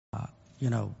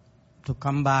to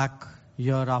come back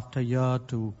year after year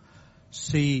to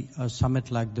see a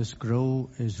summit like this grow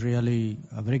is really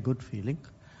a very good feeling.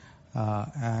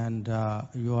 And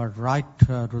you are right,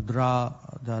 Rudra,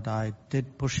 that I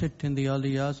did push it in the early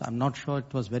years. I'm not sure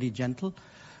it was very gentle,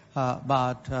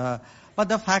 but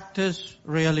the fact is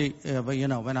really,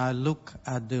 when I look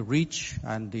at the reach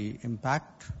and the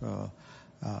impact,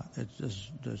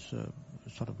 there's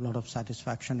sort of a lot of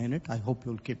satisfaction in it. I hope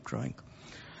you'll keep growing.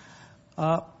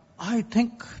 I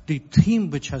think the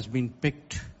theme which has been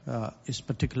picked is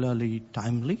particularly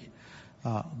timely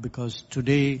because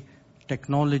today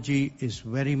technology is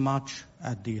very much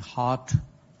at the heart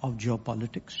of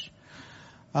geopolitics.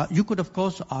 You could, of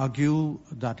course, argue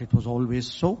that it was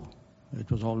always so.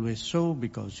 It was always so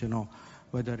because,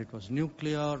 whether it was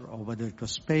nuclear or whether it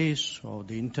was space or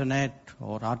the internet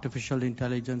or artificial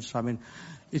intelligence,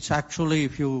 it's actually,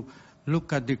 if you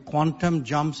look at the quantum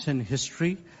jumps in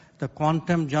history, the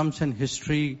quantum jumps in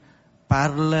history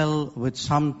parallel with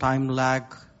some time lag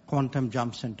quantum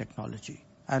jumps in technology.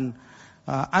 And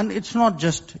it's not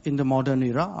just in the modern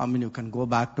era. You can go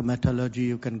back to metallurgy,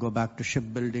 you can go back to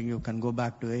shipbuilding, you can go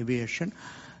back to aviation.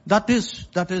 That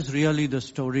is really the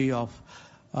story of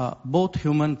both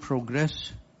human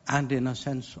progress and, in a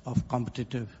sense, of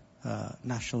competitive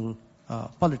national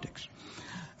politics.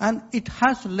 And it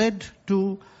has led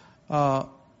to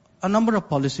a number of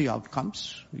policy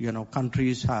outcomes.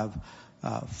 Countries have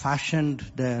fashioned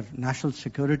their national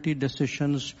security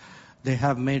decisions. They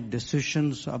have made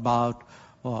decisions about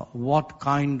what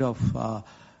kind of,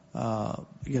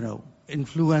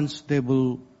 influence they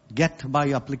will get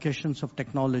by applications of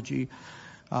technology.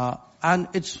 And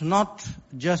it's not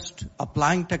just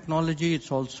applying technology,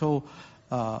 it's also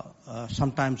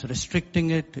sometimes restricting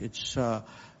it, it's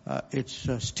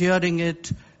steering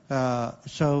it.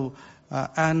 In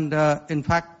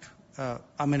fact,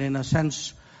 in a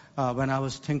sense, when I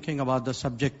was thinking about the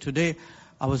subject today,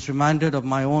 I was reminded of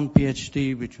my own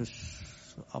PhD, which was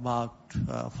about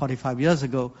 45 years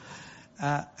ago.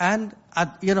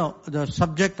 The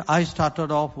subject I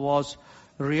started off was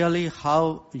really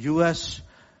how U.S.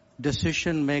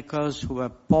 decision makers who were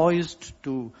poised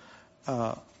to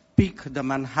peak the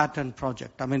Manhattan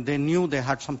Project. They knew they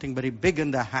had something very big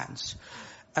in their hands.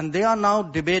 And they are now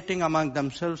debating among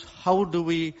themselves, what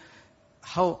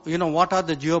are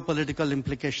the geopolitical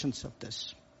implications of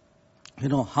this?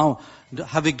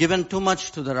 Have we given too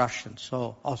much to the Russians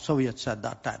or Soviets at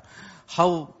that time?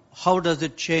 How does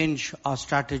it change our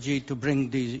strategy to bring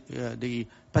the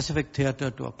Pacific theater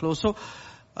to a close? So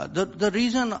the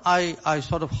reason I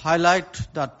sort of highlight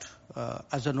that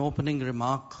as an opening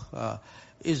remark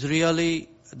is really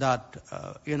that,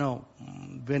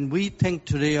 when we think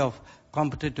today of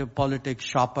competitive politics,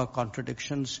 sharper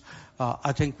contradictions,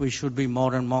 I think we should be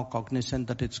more and more cognizant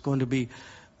that it's going to be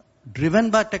driven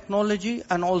by technology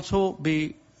and also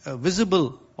be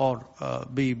visible or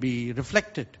be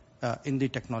reflected in the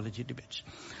technology debates.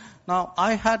 Now,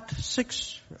 I had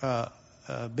 6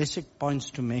 basic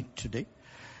points to make today.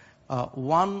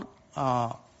 One,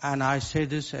 and I say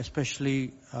this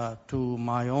especially to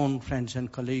my own friends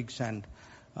and colleagues and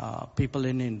people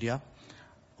in India,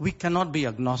 we cannot be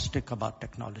agnostic about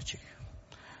technology.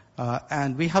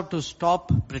 And we have to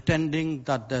stop pretending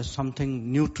that there's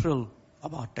something neutral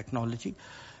about technology.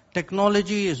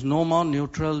 Technology is no more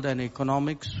neutral than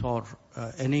economics or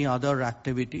any other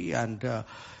activity. And,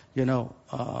 you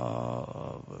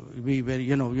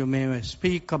may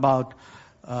speak about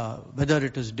whether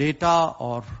it is data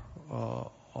or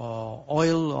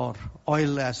oil or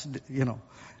oil as,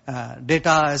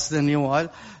 data as the new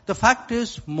oil. The fact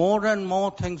is more and more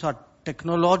things are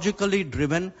technologically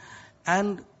driven,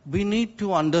 and we need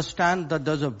to understand that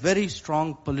there's a very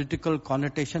strong political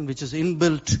connotation which is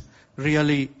inbuilt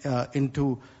really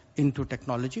into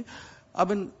technology.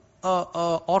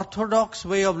 Orthodox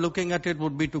way of looking at it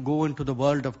would be to go into the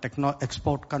world of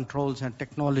export controls and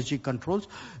technology controls,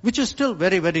 which is still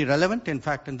very, very relevant. In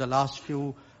fact, in the last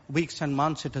few weeks and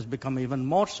months, it has become even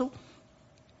more so.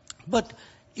 But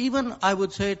even, I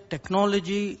would say,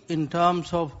 technology in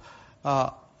terms of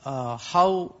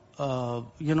how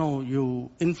you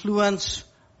influence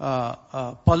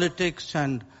politics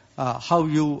and how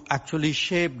you actually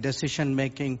shape decision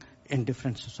making in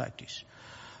different societies.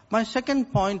 My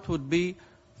second point would be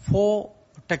for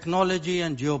technology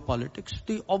and geopolitics.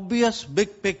 The obvious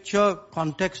big picture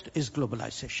context is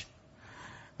globalization.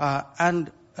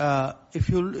 If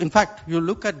you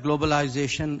look at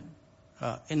globalization,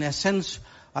 in essence,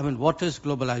 what is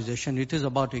globalization? It is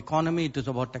about economy, it is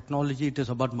about technology, it is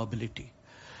about mobility.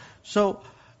 So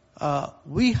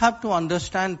we have to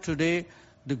understand today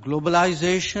the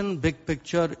globalization big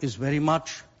picture is very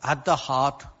much at the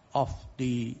heart of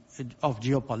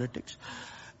geopolitics.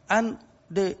 And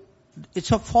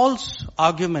it's a false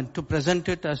argument to present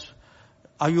it as,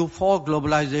 are you for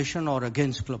globalization or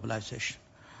against globalization?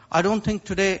 I don't think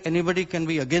today anybody can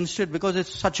be against it because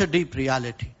it's such a deep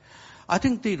reality. I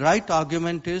think the right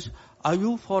argument is, are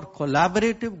you for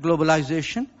collaborative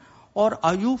globalization or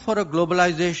are you for a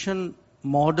globalization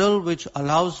model which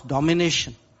allows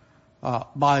domination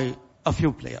by a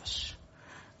few players?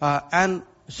 And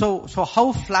so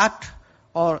how flat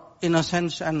or in a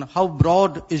sense and how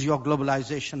broad is your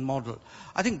globalization model?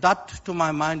 I think that to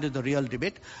my mind is the real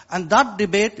debate, and that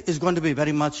debate is going to be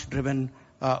very much driven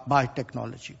by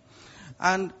technology.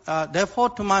 And therefore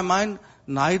to my mind,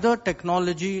 neither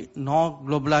technology nor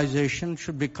globalization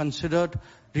should be considered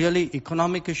really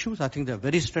economic issues. I think they're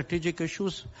very strategic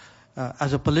issues.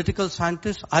 As a political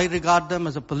scientist, I regard them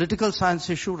as a political science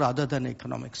issue rather than an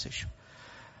economics issue.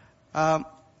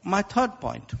 My third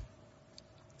point.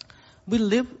 We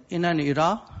live in an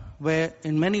era where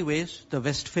in many ways the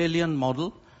Westphalian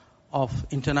model of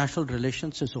international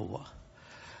relations is over.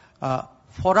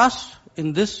 For us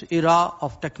in this era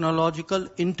of technological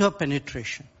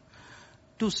interpenetration,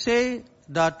 to say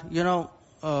that,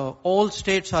 all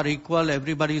states are equal,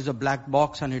 everybody is a black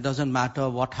box and it doesn't matter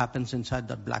what happens inside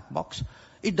that black box.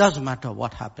 It does matter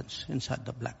what happens inside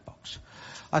the black box.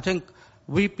 I think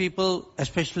we people,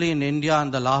 especially in India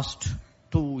in the last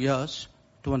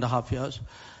 2.5 years,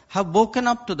 have woken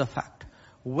up to the fact,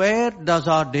 where does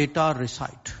our data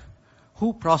reside?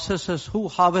 Who processes, who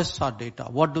harvests our data?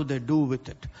 What do they do with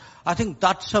it? I think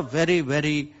that's a very,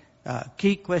 very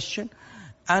key question.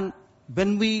 And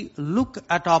when we look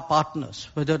at our partners,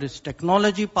 whether it's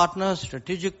technology partners,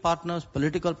 strategic partners,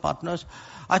 political partners,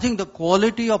 I think the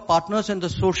quality of partners and the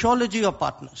sociology of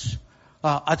partners,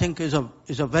 I think is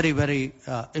a very, very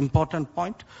important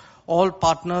point. All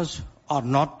partners are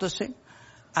not the same.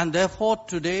 And therefore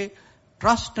today,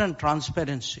 trust and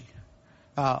transparency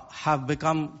have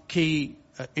become key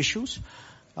issues.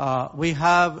 We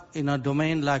have in a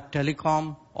domain like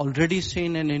telecom already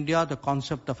seen in India the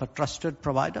concept of a trusted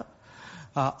provider.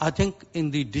 I think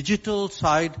in the digital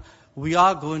side, we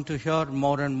are going to hear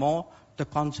more and more the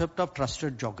concept of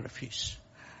trusted geographies.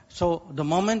 So the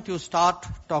moment you start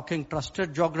talking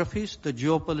trusted geographies, the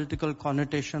geopolitical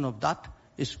connotation of that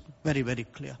is very, very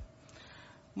clear.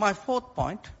 My fourth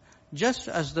point, just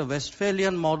as the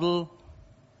Westphalian model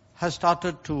has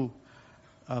started to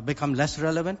become less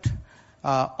relevant,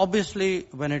 obviously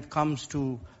when it comes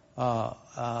to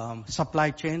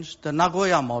supply chains, the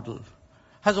Nagoya model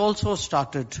has also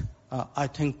started, I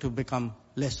think, to become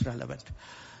less relevant.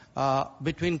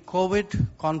 Between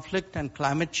COVID, conflict and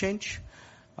climate change,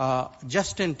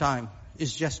 just in time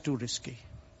is just too risky.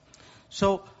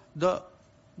 So the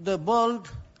world,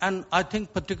 and I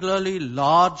think particularly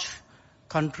large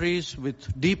countries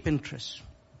with deep interests,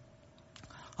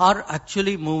 are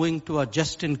actually moving to a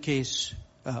just-in-case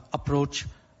approach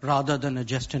rather than a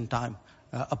just-in-time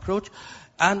approach.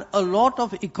 And a lot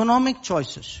of economic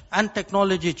choices and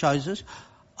technology choices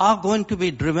are going to be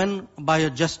driven by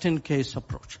a just-in-case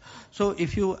approach. So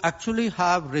if you actually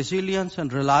have resilience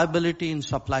and reliability in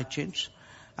supply chains,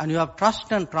 and you have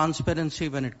trust and transparency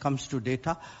when it comes to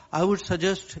data, I would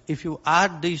suggest if you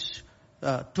add these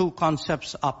two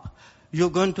concepts up,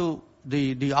 you're going to,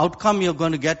 the outcome you're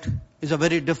going to get is a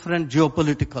very different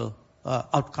geopolitical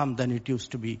outcome than it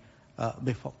used to be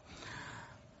before.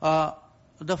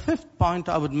 The fifth point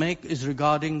I would make is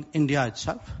regarding India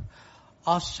itself.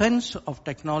 Our sense of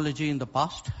technology in the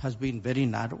past has been very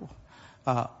narrow,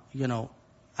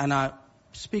 and I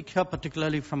speak here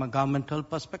particularly from a governmental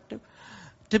perspective.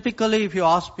 Typically, if you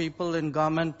ask people in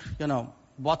government,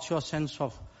 what's your sense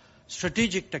of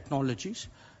strategic technologies,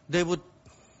 they would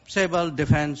say, well,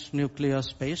 defense, nuclear,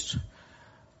 space.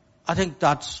 I think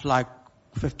that's like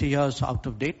 50 years out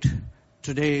of date.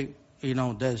 Today,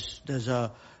 there's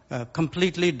a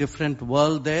completely different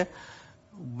world there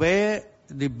where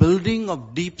the building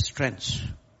of deep strengths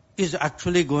is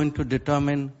actually going to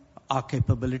determine our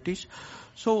capabilities.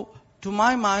 So to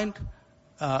my mind,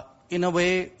 in a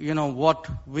way, what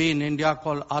we in India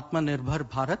call Atmanirbhar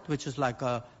Bharat, which is like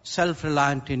a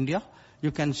self-reliant India,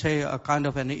 you can say a kind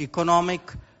of an economic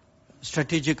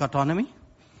strategic autonomy.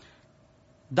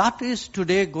 That is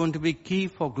today going to be key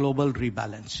for global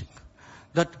rebalancing.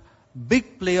 That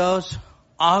big players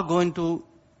are going to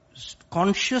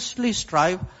consciously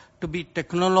strive to be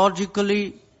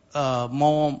technologically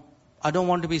more, I don't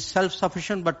want to be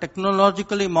self-sufficient, but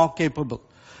technologically more capable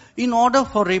in order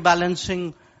for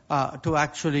rebalancing to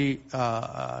actually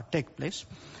take place.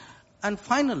 And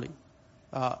finally,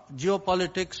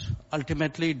 geopolitics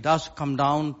ultimately does come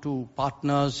down to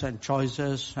partners and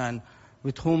choices and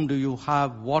with whom do you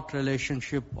have what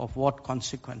relationship of what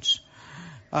consequence.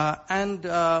 There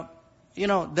are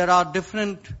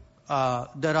different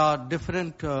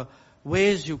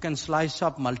ways you can slice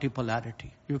up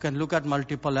multipolarity. You can look at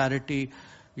multipolarity,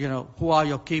 who are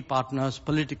your key partners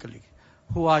politically?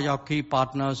 Who are your key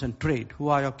partners in trade? Who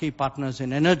are your key partners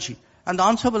in energy? And the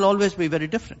answer will always be very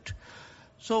different.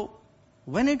 So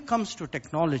when it comes to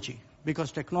technology,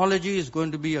 because technology is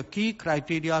going to be a key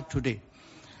criteria today,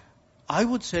 I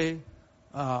would say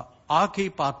our key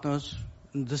partners,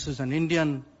 and this is an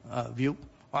Indian view,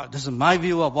 this is my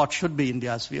view of what should be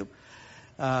India's view,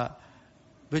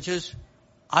 which is,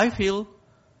 I feel,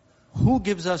 who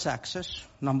gives us access,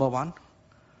 number one,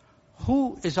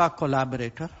 who is our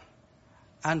collaborator,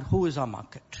 and who is our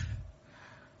market.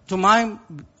 To my,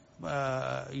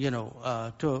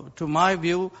 to my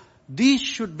view, these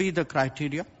should be the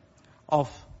criteria of,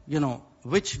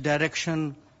 which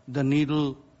direction the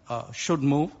needle should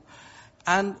move.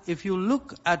 And if you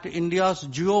look at India's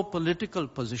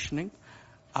geopolitical positioning,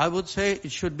 I would say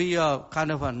it should be a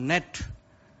kind of a net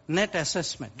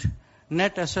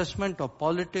assessment of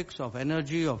politics, of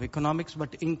energy, of economics,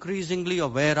 but increasingly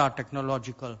of where our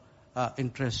technological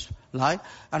interests lie.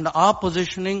 And our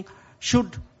positioning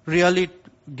should really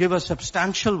give a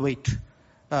substantial weight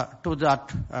to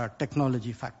that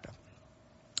technology factor.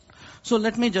 So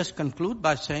let me just conclude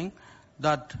by saying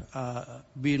that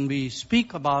when we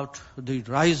speak about the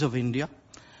rise of India,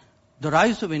 the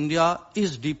rise of India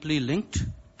is deeply linked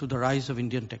to the rise of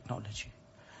Indian technology.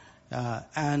 I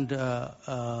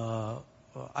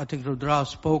think Rudra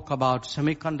spoke about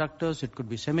semiconductors. It could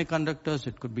be semiconductors,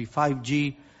 it could be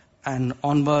 5G and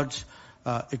onwards.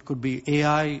 It could be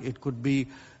AI, it could be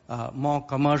more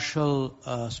commercial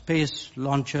space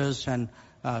launches and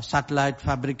satellite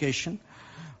fabrication.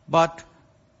 But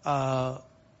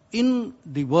in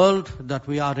the world that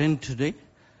we are in today,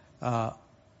 I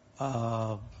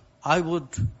would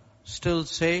still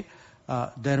say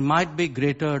there might be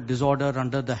greater disorder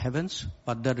under the heavens,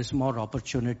 but there is more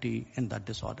opportunity in that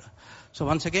disorder. So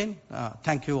once again,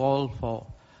 thank you all for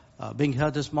being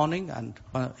here this morning, and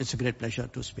it's a great pleasure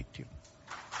to speak to you.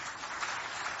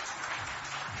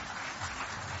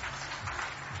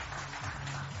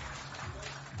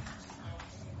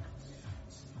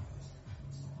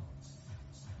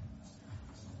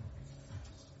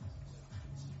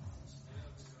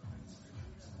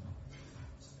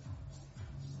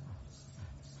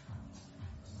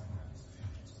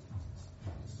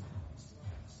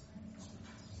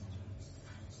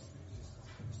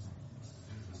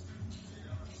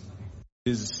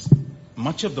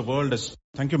 Much of the world is...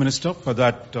 Thank you, Minister, for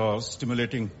that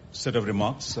stimulating set of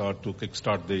remarks to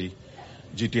kickstart the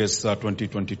GTS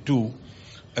 2022.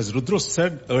 As Rudra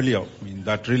said earlier,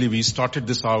 that really we started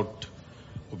this out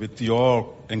with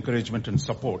your encouragement and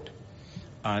support,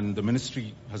 and the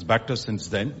ministry has backed us since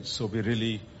then. So we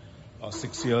really,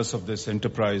 6 years of this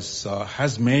enterprise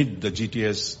has made the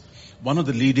GTS one of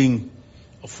the leading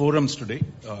forums today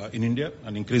in India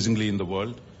and increasingly in the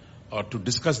world to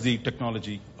discuss the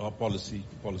technology policy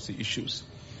issues.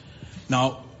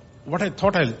 Now, what I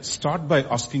thought I'll start by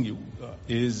asking you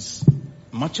is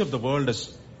much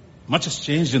has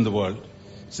changed in the world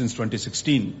since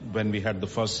 2016 when we had the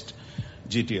first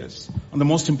GTS. And the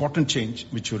most important change,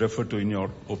 which you referred to in your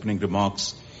opening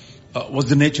remarks, was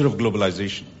the nature of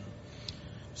globalization.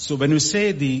 So when we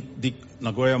say the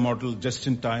Nagoya model just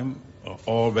in time,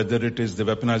 or whether it is the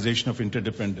weaponization of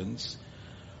interdependence,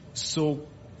 so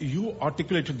you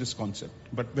articulated this concept,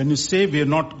 but when you say we are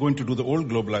not going to do the old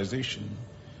globalization,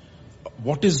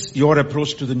 what is your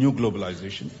approach to the new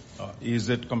globalization? Is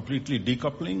it completely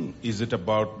decoupling? Is it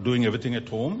about doing everything at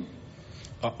home?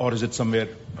 Or is it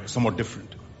somewhat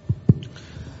different?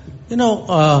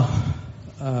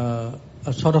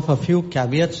 Sort of a few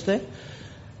caveats there.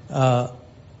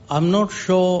 I'm not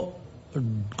sure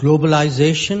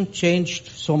globalization changed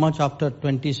so much after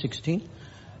 2016.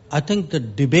 I think the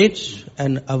debates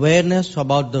and awareness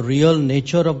about the real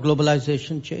nature of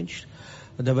globalization changed.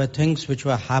 There were things which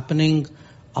were happening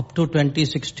up to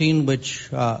 2016 which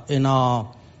in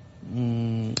our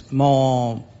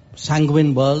more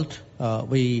sanguine world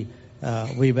we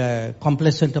were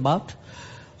complacent about.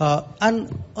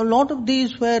 And a lot of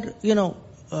these were,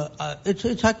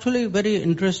 it's actually very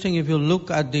interesting if you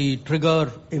look at the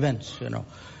trigger events,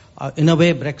 In a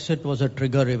way, Brexit was a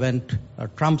trigger event.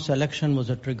 Trump's election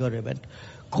was a trigger event.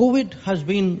 COVID has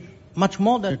been much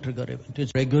more than a trigger event.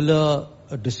 It's regular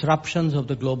disruptions of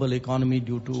the global economy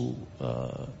due to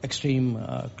extreme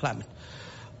climate.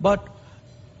 But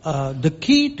the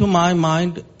key to my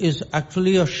mind is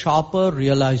actually a sharper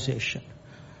realization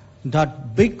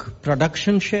that big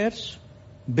production shares,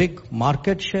 big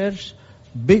market shares,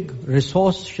 big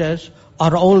resource shares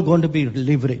are all going to be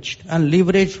leveraged, and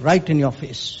leveraged right in your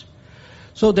face.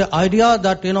 So the idea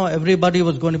that, everybody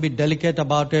was going to be delicate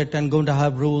about it and going to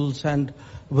have rules and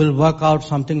will work out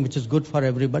something which is good for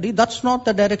everybody, that's not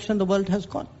the direction the world has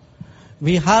gone.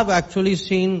 We have actually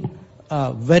seen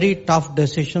very tough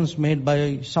decisions made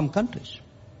by some countries.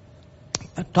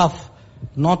 Tough,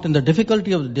 not in the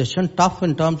difficulty of the decision, tough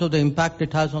in terms of the impact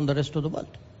it has on the rest of the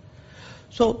world.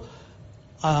 So,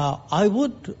 I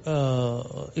would,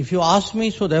 if you ask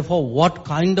me, so therefore what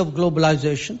kind of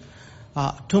globalization?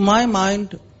 To my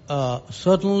mind,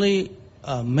 certainly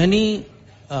many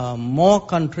more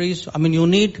countries, you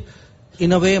need,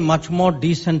 in a way, much more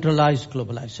decentralized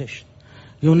globalization.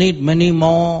 You need many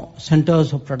more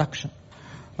centers of production.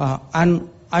 And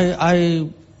I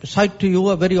cite to you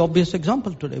a very obvious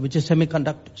example today, which is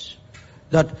semiconductors.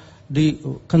 That the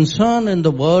concern in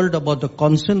the world about the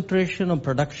concentration of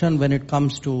production when it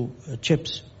comes to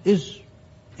chips is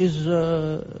very,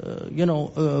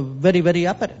 very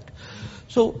apparent.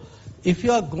 So, if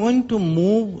you are going to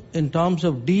move in terms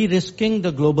of de-risking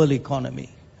the global economy,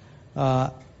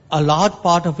 a large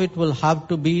part of it will have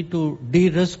to be to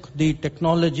de-risk the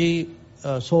technology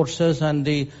sources and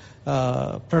the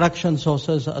production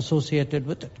sources associated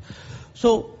with it.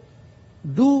 So,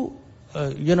 when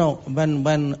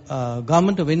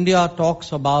Government of India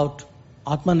talks about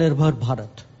Atmanirbhar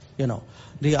Bharat,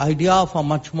 the idea of a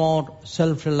much more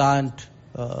self-reliant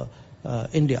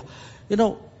India,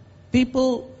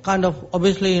 people kind of,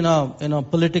 obviously in a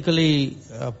politically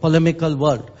polemical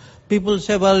world, people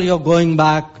say, well, you're going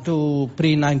back to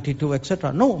pre-92,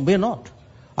 etc. No, we're not.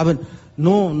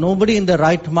 Nobody in their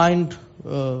right mind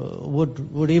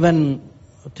would even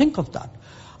think of that.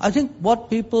 I think what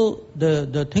people,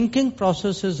 the thinking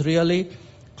process is really,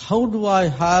 how do I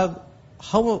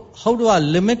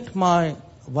limit my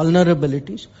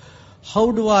vulnerabilities?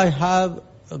 How do I have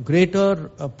greater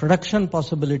production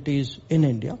possibilities in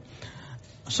India?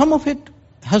 Some of it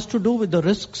has to do with the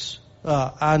risks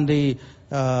and the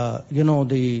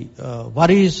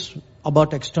worries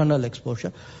about external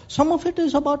exposure. Some of it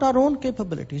is about our own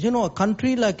capabilities. A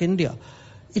country like India,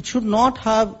 it should not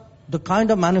have the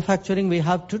kind of manufacturing we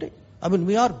have today.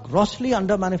 We are grossly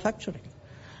under manufacturing.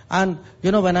 And,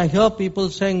 when I hear people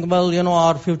saying, well,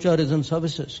 our future is in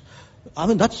services,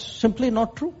 that's simply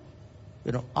not true.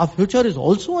 Our future is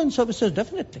also in services,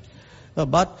 definitely.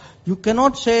 But you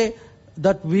cannot say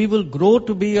that we will grow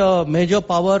to be a major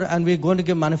power and we're going to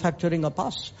give manufacturing a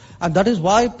pass. And that is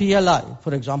why PLI,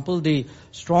 for example, the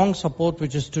strong support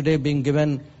which is today being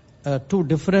given to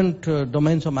different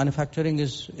domains of manufacturing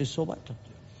is so vital.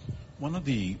 One of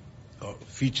the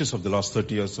features of the last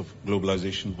 30 years of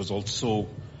globalization was also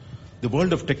the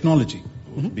world of technology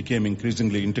became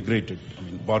increasingly integrated,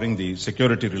 barring the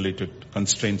security-related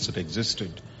constraints that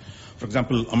existed. For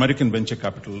example, American venture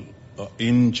capital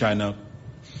in China,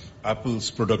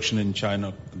 Apple's production in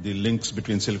China, the links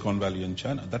between Silicon Valley and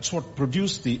China, that's what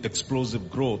produced the explosive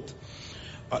growth.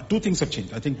 Two things have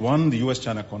changed. I think one, the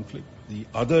US-China conflict. The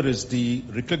other is the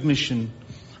recognition,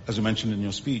 as you mentioned in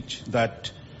your speech,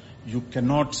 that you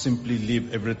cannot simply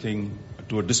leave everything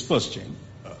to a dispersed chain.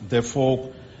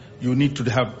 Therefore, you need to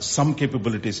have some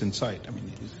capabilities inside.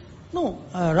 No,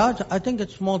 Raj, I think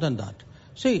it's more than that.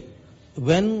 See,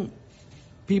 when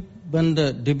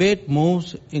the debate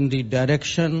moves in the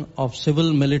direction of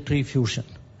civil-military fusion,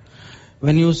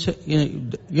 when you say,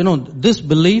 this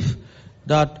belief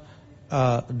that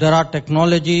there are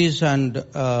technologies and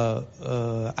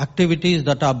activities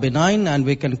that are benign and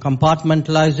we can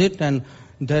compartmentalize it, and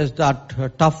there's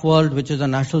that tough world which is a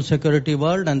national security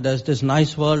world, and there's this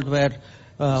nice world where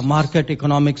market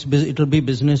economics, it will be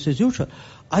business as usual.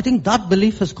 I think that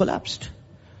belief has collapsed.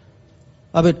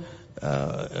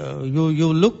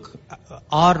 You look,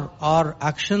 our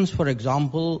actions, for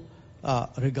example,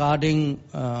 regarding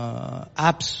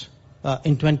apps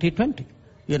in 2020,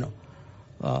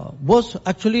 was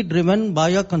actually driven by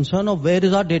a concern of where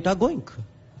is our data going.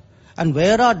 And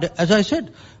as I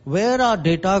said, where our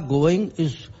data going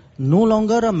is no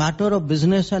longer a matter of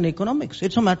business and economics.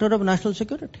 It's a matter of national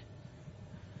security.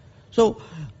 So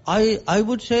I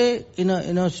would say in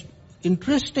a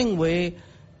interesting way,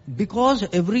 because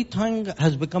everything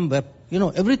has become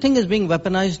everything is being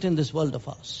weaponized in this world of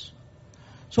ours.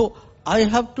 So I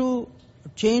have to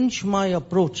change my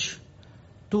approach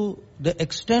to the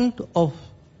extent of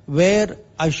where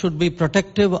I should be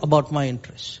protective about my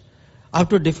interests. I have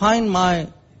to define my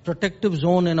protective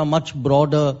zone in a much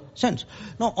broader sense.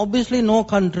 Now, obviously, no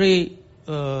country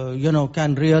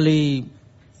can really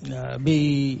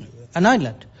be an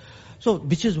island. So,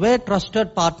 which is where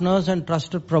trusted partners and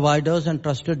trusted providers and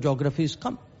trusted geographies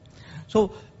come.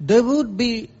 So, there would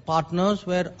be partners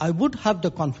where I would have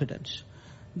the confidence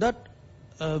that,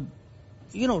 to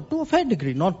a fair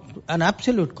degree, not an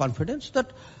absolute confidence,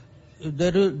 that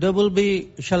there will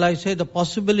be, shall I say, the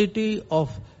possibility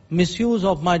of misuse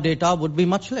of my data would be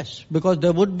much less, because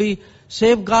there would be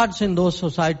safeguards in those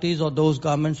societies or those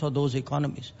governments or those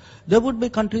economies. There would be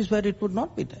countries where it would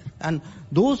not be there, and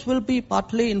those will be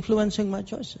partly influencing my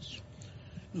choices.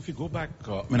 If you go back,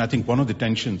 I think one of the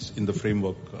tensions in the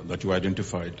framework that you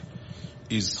identified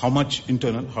is how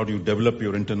do you develop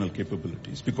your internal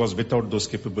capabilities? Because without those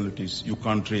capabilities, you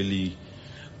can't really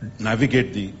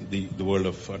navigate the world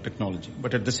of technology.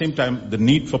 But at the same time, the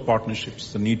need for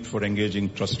partnerships, the need for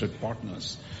engaging trusted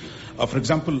partners. For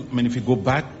example, if you go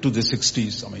back to the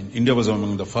 60s, India was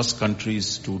among the first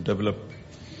countries to develop,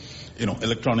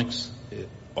 electronics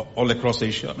all across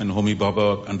Asia. Homi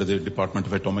Bhabha, under the Department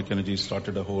of Atomic Energy,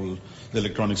 started the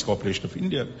Electronics Corporation of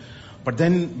India. But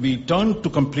then we turned to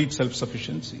complete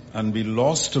self-sufficiency, and we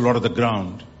lost a lot of the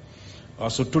ground.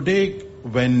 So today,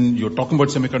 when you're talking about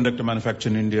semiconductor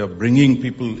manufacturing in India, bringing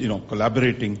people,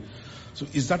 collaborating, so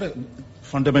is that a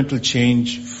fundamental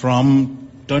change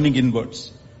from turning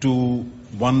inwards to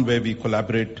one where we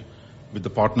collaborate with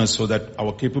the partners so that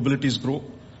our capabilities grow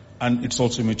and it's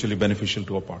also mutually beneficial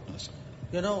to our partners?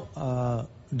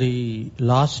 The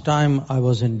last time I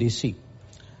was in DC,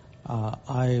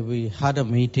 we had a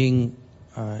meeting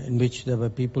in which there were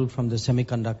people from the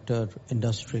semiconductor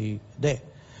industry there.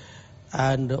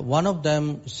 And one of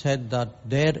them said that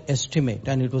their estimate,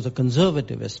 and it was a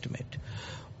conservative estimate,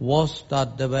 was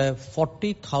that there were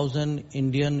 40,000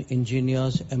 Indian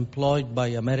engineers employed by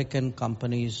American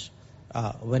companies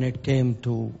when it came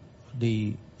to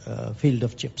the field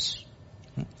of chips.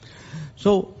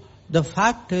 So the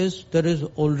fact is, there is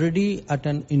already at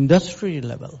an industry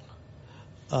level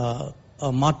a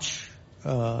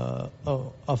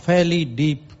fairly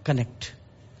deep connect.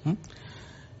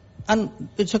 And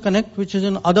it's a connect which is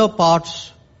in other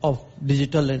parts of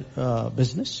digital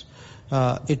business.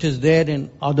 It is there in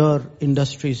other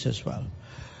industries as well.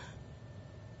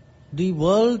 The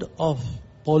world of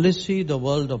policy, the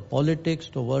world of politics,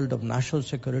 the world of national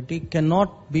security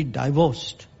cannot be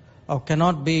divorced or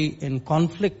cannot be in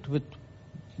conflict with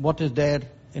what is there,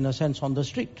 in a sense, on the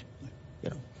street.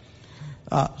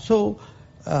 So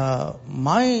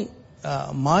my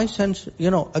sense,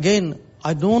 again,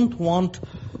 I don't want.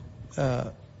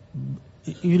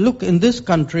 You look in this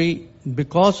country,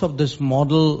 because of this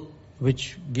model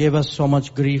which gave us so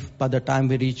much grief by the time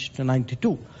we reached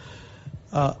 92.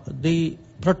 The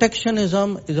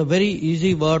protectionism is a very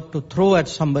easy word to throw at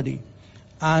somebody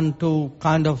and to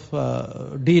kind of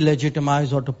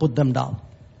delegitimize or to put them down.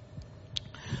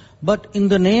 But in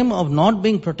the name of not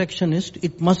being protectionist,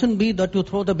 it mustn't be that you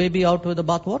throw the baby out with the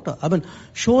bathwater.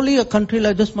 Surely a country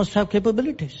like this must have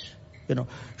capabilities.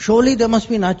 Surely there must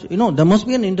be there must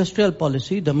be an industrial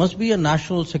policy, there must be a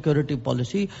national security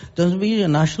policy, there must be a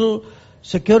national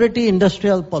security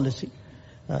industrial policy.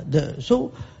 I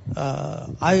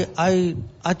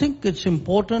think it's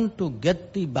important to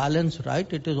get the balance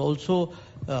right. It is also,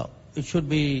 it should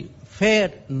be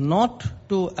fair not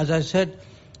to, as I said,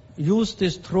 use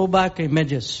these throwback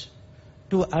images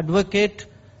to advocate,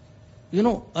 a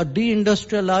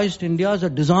deindustrialized India as a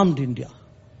disarmed India.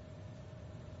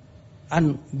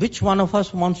 And which one of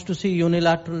us wants to see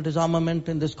unilateral disarmament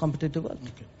in this competitive world?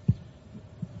 Okay.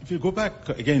 If you go back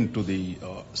again to the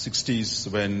 60s,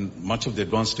 when much of the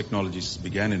advanced technologies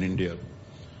began in India,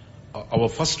 our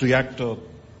first reactor,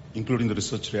 including the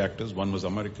research reactors, one was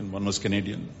American, one was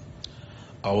Canadian.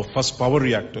 Our first power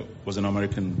reactor was an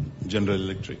American General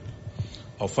Electric.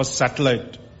 Our first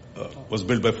satellite was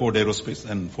built by Ford Aerospace,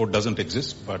 and Ford doesn't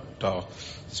exist, but the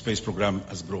space program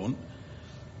has grown.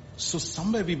 So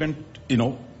somewhere we went,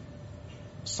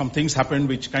 some things happened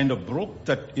which kind of broke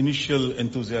that initial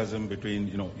enthusiasm between,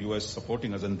 US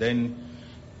supporting us, and then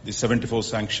the 74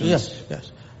 sanctions.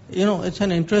 Yes. It's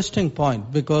an interesting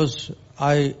point, because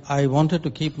I wanted to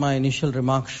keep my initial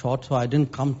remarks short, so I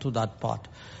didn't come to that part.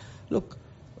 Look,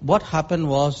 what happened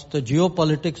was the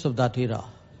geopolitics of that era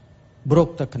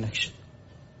broke the connection.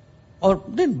 Or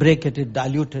didn't break it, it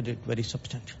diluted it very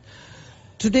substantially.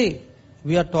 Today,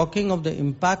 we are talking of the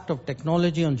impact of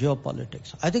technology on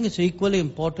geopolitics. I think it's equally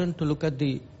important to look at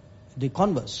the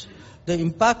converse, the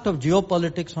impact of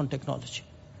geopolitics on technology.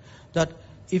 That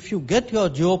if you get your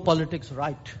geopolitics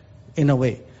right, in a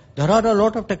way, there are a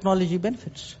lot of technology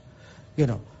benefits.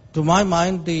 To my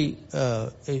mind,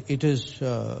 it is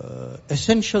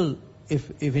essential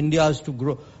if India is to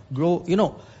grow,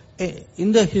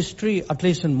 in the history, at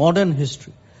least in modern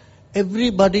history,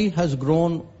 everybody has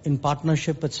grown in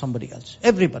partnership with somebody else.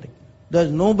 Everybody.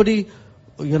 There's nobody,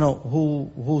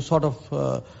 who sort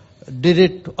of did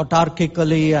it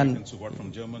autarkically and. So what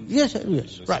from Germans? Yes,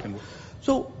 right.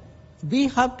 So we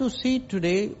have to see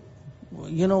today,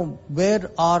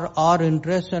 where are our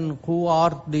interests and who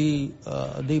are the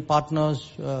partners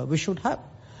we should have.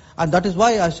 And that is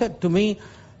why I said, to me,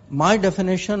 my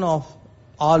definition of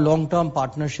our long-term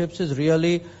partnerships is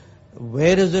really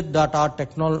where is it that our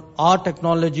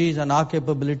technologies and our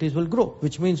capabilities will grow,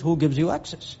 which means who gives you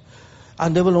access.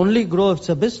 And they will only grow if it's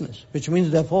a business, which means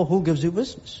therefore who gives you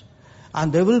business.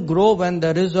 And they will grow when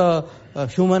there is a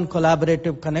human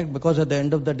collaborative connect, because at the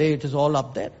end of the day it is all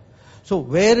up there. So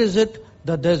where is it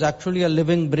that there's actually a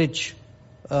living bridge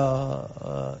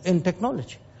in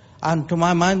technology? And to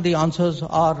my mind the answers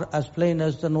are as plain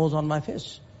as the nose on my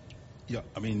face. Yeah,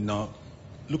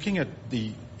 looking at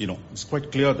it's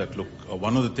quite clear that,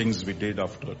 one of the things we did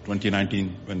after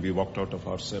 2019 when we walked out of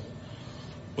RCEP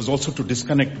was also to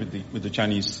disconnect with the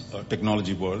Chinese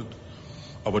technology world.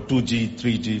 Our 2G,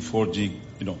 3G,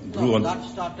 4G, grew on.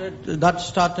 That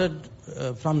started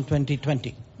from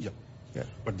 2020. Yeah.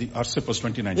 But the RCEP was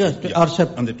 2019. Yes, the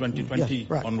RCEP. And the 2020 yeah,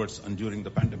 right. onwards and during the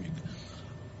pandemic.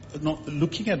 Now,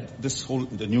 looking at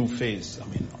the new phase,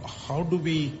 how do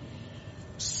we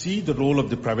see the role of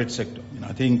the private sector?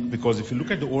 I think because if you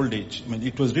look at the old age,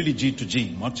 it was really G to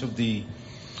G.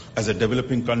 As a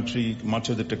developing country, much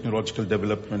of the technological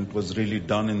development was really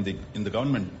done in the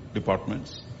government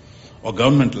departments or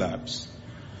government labs.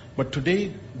 But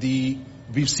today,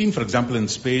 we've seen, for example, in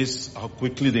space, how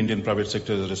quickly the Indian private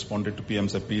sector has responded to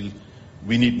PM's appeal.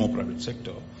 We need more private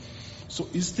sector. So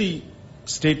is the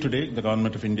state today, the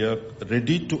government of India,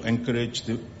 ready to encourage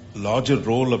the larger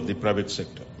role of the private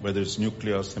sector, whether it's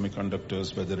nuclear,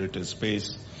 semiconductors, whether it is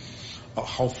space?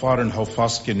 How far and how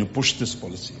fast can you push this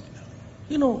policy?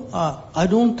 I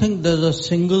don't think there's a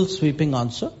single sweeping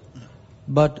answer.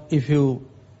 But if you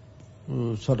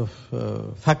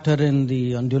factor in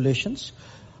the undulations,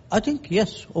 I think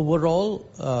yes, overall,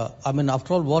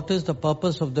 after all, what is the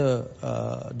purpose of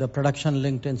the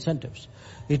production-linked incentives?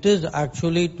 It is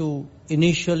actually to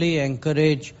initially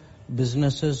encourage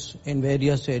businesses in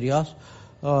various areas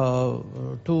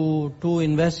to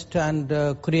invest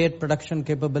and create production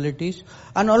capabilities,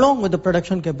 and along with the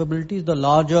production capabilities, the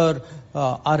larger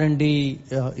R&D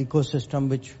ecosystem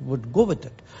which would go with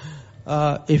it.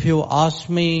 If you ask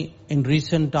me in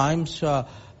recent times,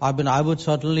 I would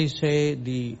certainly say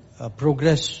the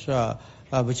progress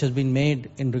which has been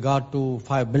made in regard to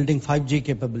building 5G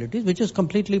capabilities, which is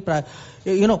completely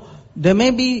there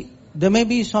may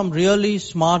be some really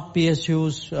smart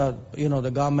PSUs, the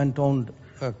government-owned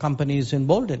companies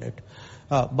involved in it,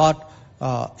 but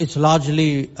it's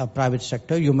largely a private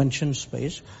sector. You mentioned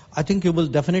space. I think you will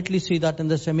definitely see that in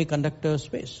the semiconductor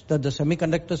space, that the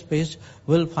semiconductor space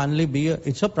will finally be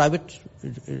it's a private,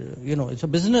 it's a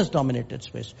business-dominated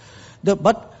space.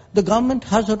 But the government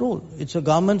has a role. It's a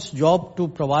government's job to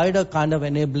provide a kind of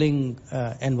enabling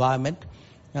environment.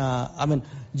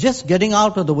 Just getting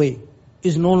out of the way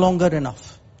is no longer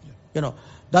enough.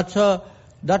 That's a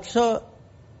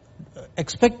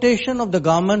expectation of the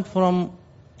government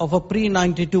of a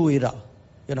pre-92 era,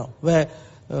 where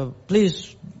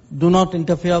please do not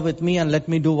interfere with me and let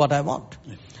me do what I want.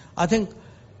 Yeah. I think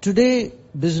today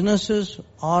businesses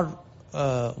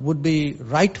would be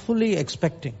rightfully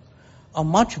expecting a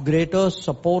much greater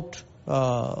support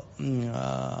from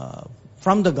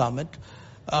the government,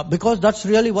 because that's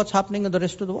really what's happening in the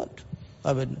rest of the world.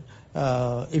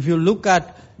 If you look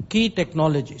at key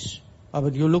technologies,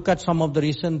 you look at some of the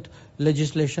recent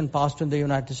legislation passed in the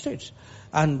United States,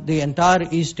 and the entire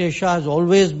East Asia has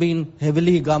always been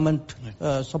heavily government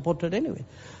supported anyway.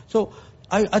 So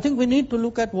I think we need to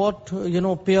look at what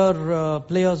peer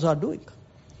players are doing.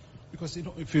 Because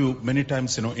if you many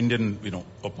times Indian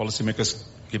policymakers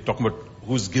keep talking about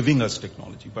who's giving us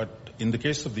technology, but in the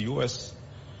case of the US,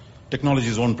 technology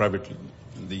is owned privately,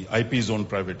 the IP is owned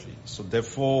privately. So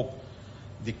therefore,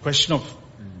 the question of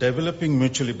developing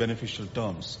mutually beneficial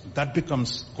terms, that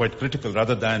becomes quite critical,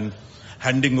 rather than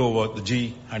handing over to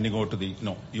the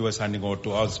US, handing over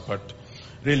to us, but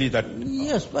really that.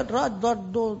 Yes, but Raj,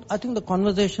 I think the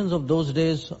conversations of those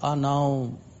days are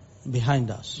now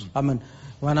behind us.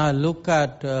 When I look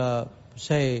at,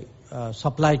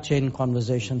 supply chain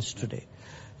conversations today,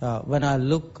 when I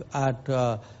look at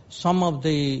some of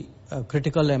the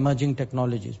critical emerging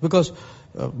technologies, because,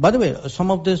 by the way,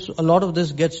 a lot of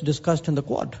this gets discussed in the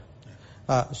Quad.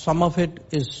 Some of it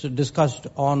is discussed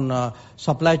on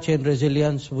supply chain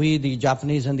resilience. We, the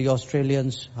Japanese and the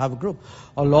Australians, have a group.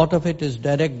 A lot of it is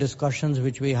direct discussions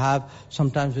which we have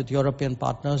sometimes with European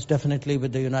partners, definitely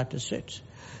with the United States.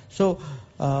 So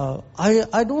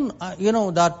I don't,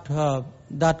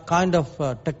 that kind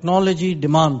of technology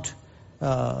demand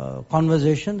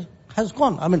conversation has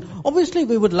gone. I mean, obviously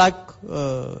we would like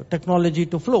technology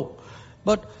to flow,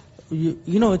 but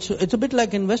it's a bit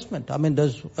like investment. I mean,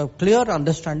 there's a clear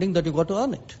understanding that you got to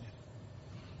earn it.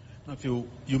 If you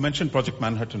mentioned Project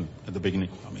Manhattan at the beginning.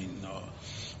 I mean,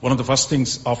 one of the first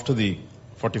things after the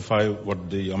 45, what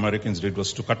the Americans did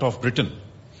was to cut off Britain,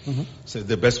 so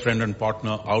their best friend and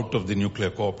partner, out of the nuclear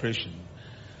cooperation.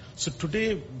 So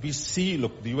today we see,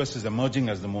 look, the US is emerging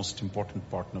as the most important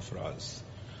partner for us.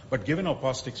 But given our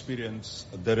past experience,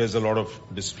 there is a lot of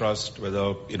distrust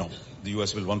whether, the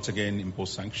US will once again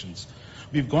impose sanctions.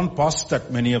 We've gone past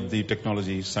that, many of the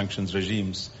technology sanctions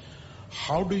regimes.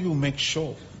 How do you make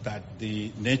sure that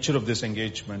the nature of this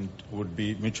engagement would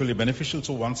be mutually beneficial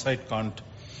so one side can't,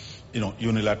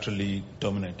 unilaterally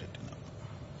terminate it?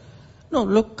 No,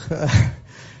 look,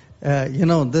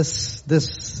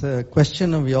 this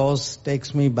question of yours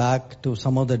takes me back to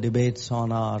some of the debates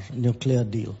on our nuclear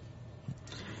deal.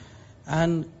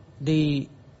 And the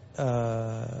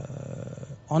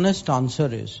honest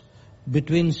answer is,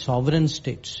 between sovereign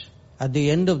states, at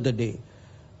the end of the day,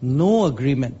 no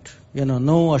agreement,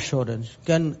 no assurance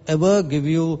can ever give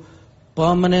you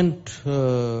permanent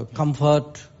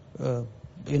comfort,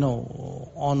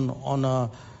 on a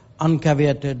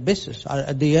uncaveated basis.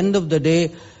 At the end of the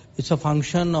day, it's a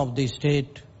function of the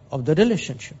state of the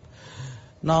relationship.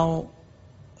 Now,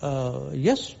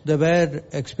 yes, there were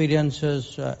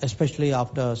experiences, especially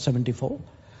after 74.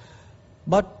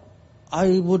 But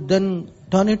I would then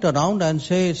turn it around and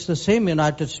say it's the same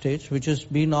United States which has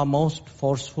been our most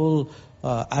forceful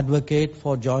advocate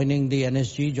for joining the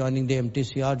NSG, joining the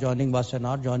MTCR, joining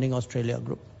Wassenaar, joining Australia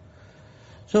Group.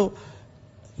 So,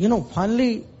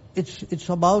 finally, it's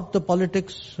about the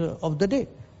politics of the day.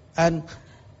 And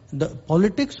the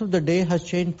politics of the day has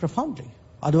changed profoundly.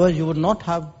 Otherwise, you would not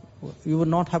have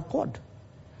Quad.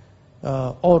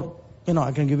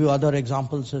 I can give you other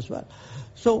examples as well.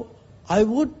 So I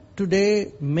would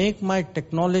today make my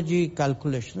technology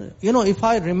calculation. If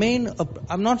I remain,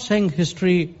 I'm not saying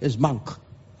history is bunk,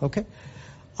 okay?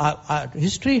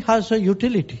 History has a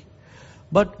utility.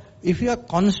 But if you are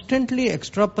constantly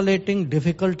extrapolating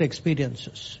difficult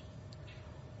experiences,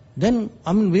 then,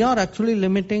 we are actually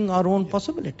limiting our own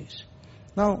possibilities.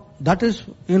 Now, that is,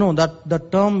 that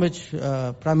term which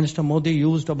Prime Minister Modi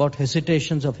used about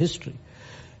hesitations of history.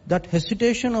 That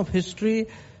hesitation of history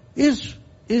is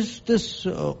this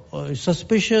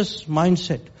suspicious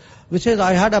mindset, which says,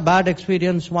 I had a bad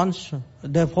experience once,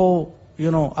 therefore,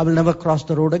 I will never cross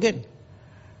the road again.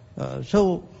 That's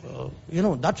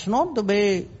not the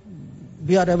way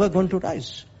we are ever going to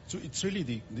rise. So it's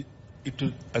really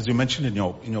as you mentioned in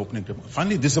your opening remarks,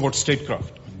 finally, this is about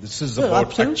statecraft. This is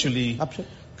about actually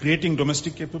creating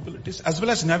domestic capabilities as well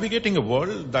as navigating a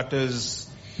world that is,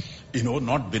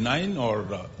 not benign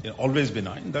or always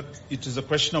benign. That it is a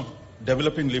question of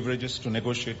developing leverages to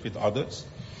negotiate with others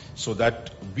so that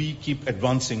we keep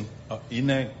advancing in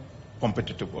a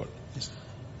competitive world. Yes.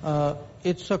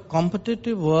 It's a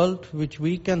competitive world which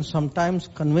we can sometimes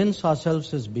convince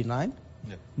ourselves is benign,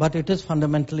 but it is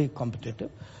fundamentally competitive.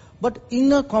 But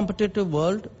in a competitive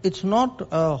world, it's not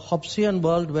a Hobbesian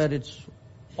world where it's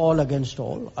all against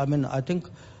all. I think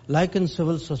like in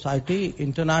civil society,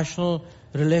 international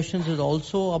relations is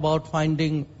also about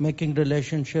making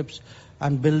relationships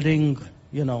and building,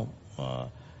 the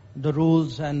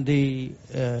rules and the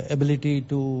ability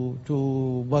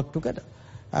to work together.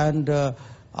 And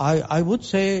I would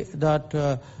say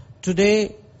that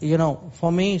today,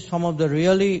 for me, some of the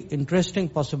really interesting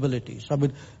possibilities.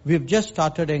 We've just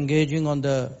started engaging on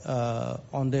the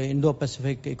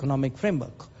Indo-Pacific Economic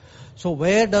Framework. So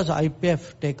where does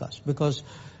IPF take us? Because,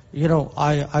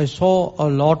 I saw a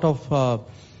lot of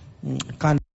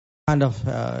kind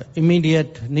of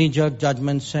immediate knee-jerk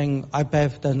judgments saying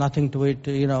IPF, there's nothing to it.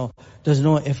 There's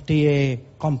no FTA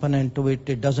component to it.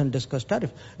 It doesn't discuss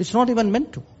tariff. It's not even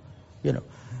meant to.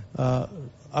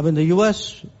 The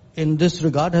U.S. in this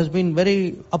regard has been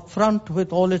very upfront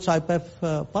with all its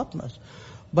IPF partners.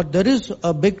 But there is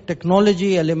a big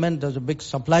technology element, there's a big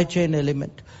supply chain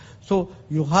element. So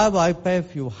you have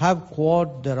IPF, you have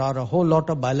Quad, there are a whole lot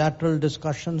of bilateral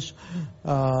discussions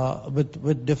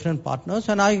with different partners.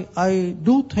 And I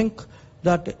do think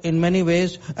that in many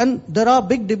ways, and there are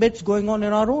big debates going on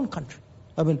in our own country.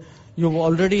 You've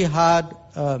already had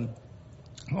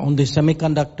on the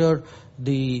semiconductor,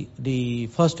 the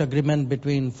first agreement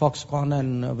between Foxconn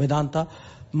and Vedanta.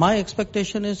 My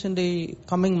expectation is in the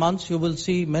coming months you will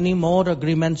see many more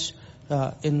agreements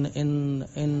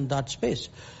in that space.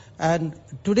 And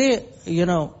today,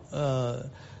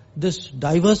 this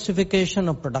diversification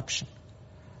of production,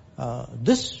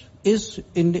 this is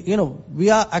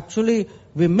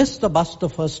we missed the bus the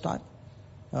first time.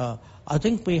 I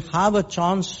think we have a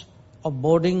chance of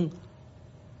boarding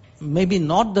maybe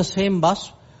not the same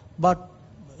bus, but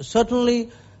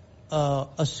certainly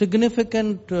a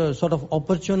significant sort of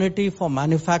opportunity for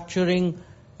manufacturing,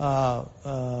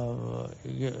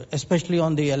 especially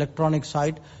on the electronic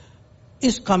side,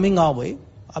 is coming our way.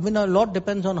 I mean, a lot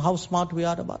depends on how smart we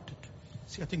are about it.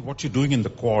 See, I think what you're doing in the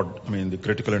Quad, the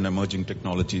critical and emerging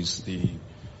technologies, the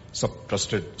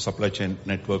trusted supply chain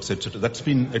networks, etc., that's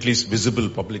been at least visible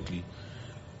publicly.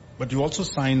 But you also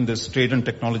signed this Trade and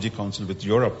Technology Council with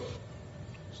Europe.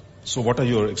 So what are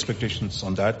your expectations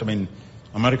on that?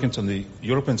 Americans and the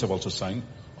Europeans have also signed.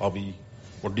 What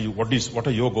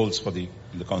are your goals for the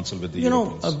council with the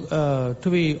Europeans? To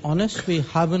be honest, we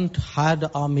haven't had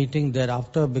our meeting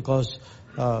thereafter because,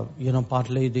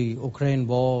 partly the Ukraine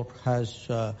war has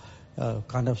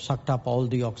kind of sucked up all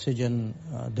the oxygen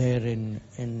there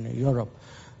in Europe.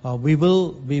 We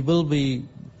will be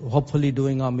hopefully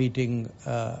doing our meeting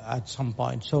at some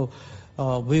point. So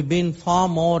we've been far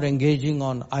more engaging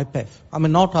on IPEF.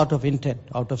 Not out of intent,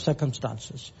 out of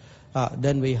circumstances,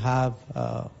 than we have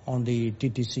on the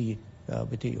TTC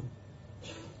with EU.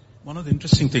 One of the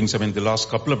interesting things, the last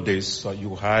couple of days,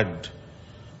 you had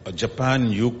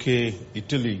Japan, UK,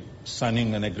 Italy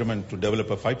signing an agreement to develop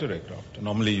a fighter aircraft.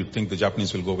 Normally you'd think the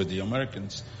Japanese will go with the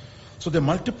Americans. So there are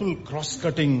multiple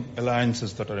cross-cutting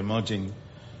alliances that are emerging.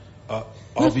 Are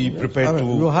we prepared to...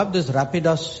 You have this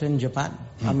Rapidas in Japan.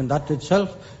 That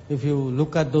itself, if you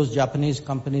look at those Japanese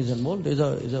companies involved, is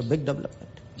a big development.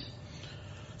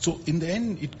 So in the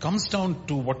end, it comes down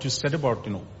to what you said about,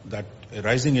 that a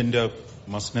rising India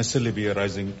must necessarily be a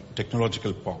rising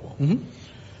technological power. Mm-hmm.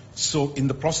 So in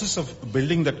the process of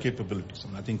building that capabilities,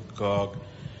 I think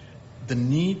the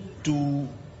need to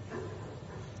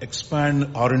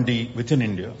expand R&D within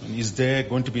India, is there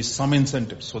going to be some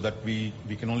incentives so that we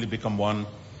can only become one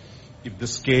if the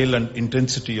scale and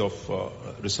intensity of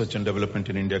research and development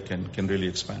in India can really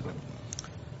expand?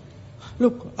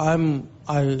 Look,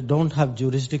 I don't have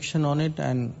jurisdiction on it,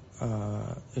 and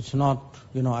it's not,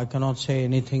 I cannot say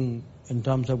anything in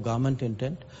terms of government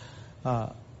intent.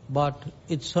 But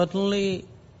it's certainly,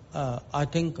 I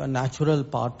think, a natural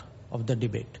part of the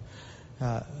debate.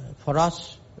 For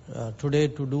us today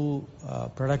to do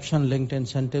production-linked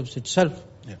incentives itself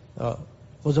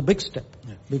was a big step,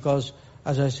 because,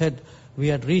 as I said, we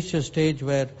had reached a stage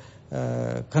where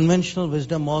conventional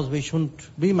wisdom was we shouldn't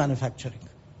be manufacturing.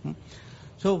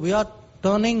 So we are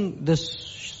turning this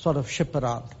sort of ship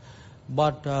around.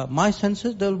 But my sense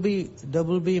is there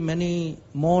will be many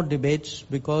more debates,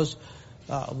 because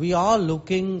we are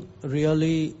looking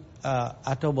really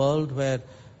at a world where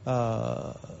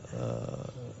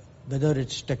whether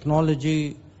it's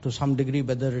technology to some degree,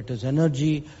 whether it is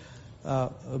energy,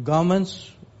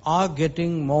 governments are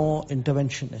getting more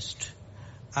interventionist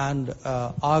and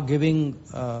are giving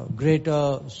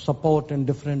greater support in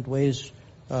different ways,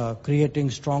 creating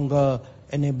stronger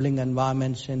enabling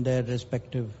environments in their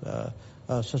respective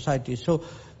societies. So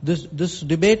this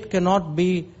debate cannot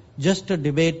be just a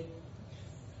debate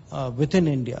within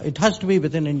India. It has to be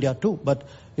within India too, but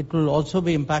it will also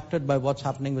be impacted by what's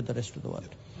happening with the rest of the world.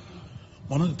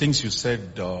 One of the things you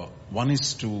said, one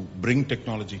is to bring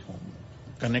technology home,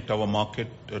 connect our market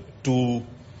to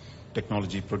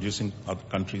technology producing other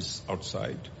countries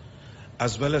outside,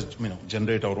 as well as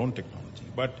generate our own technology.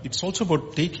 But it's also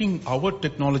about taking our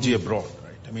technology abroad,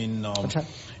 right?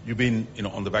 You've been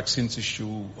on the vaccines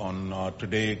issue, on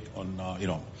today on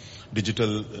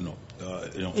digital,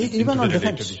 even on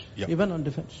defense. Even on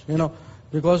defense,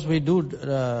 because we do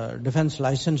defense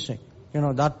licensing.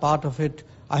 That part of it,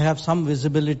 I have some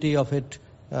visibility of it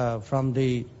from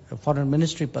the foreign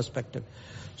ministry perspective.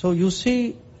 So you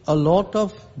see a lot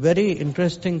of very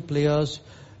interesting players,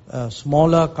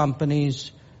 smaller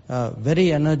companies,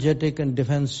 very energetic in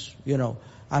defense,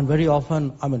 and very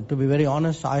often, to be very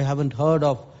honest, I haven't heard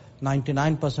of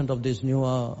 99% of these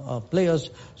newer players.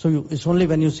 So it's only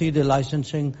when you see the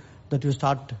licensing that you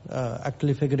start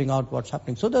actually figuring out what's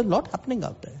happening. So there's a lot happening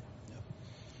out there.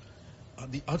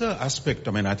 The other aspect,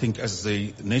 I think as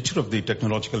the nature of the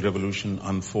technological revolution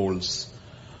unfolds,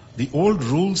 the old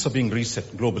rules are being reset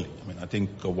globally. I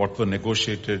think what were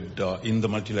negotiated in the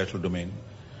multilateral domain,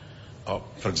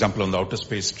 for example, on the Outer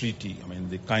Space Treaty,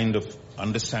 the kind of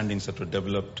understandings that were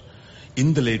developed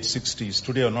in the late 60s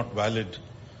today are not valid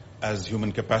as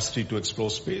human capacity to explore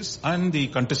space, and the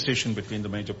contestation between the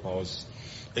major powers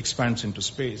expands into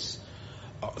space.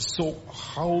 So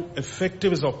how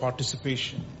effective is our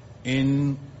participation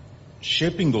in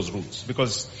shaping those rules?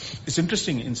 Because it's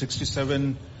interesting, in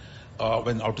 67,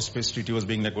 when Outer Space Treaty was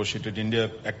being negotiated,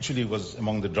 India actually was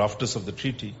among the drafters of the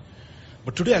treaty.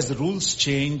 But today, as the rules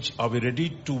change, are we ready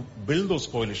to build those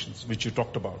coalitions, which you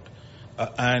talked about,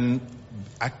 and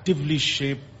actively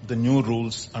shape the new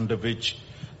rules under which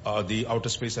the outer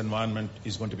space environment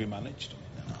is going to be managed?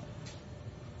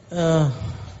 I,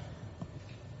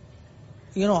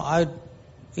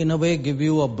 in a way, give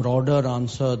you a broader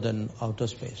answer than outer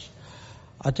space.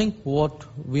 I think what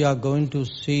we are going to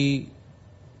see,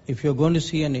 if you're going to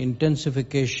see an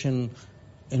intensification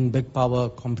in big power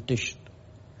competition,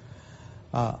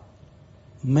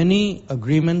 many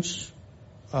agreements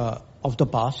of the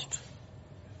past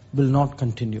will not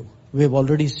continue. We've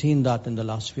already seen that in the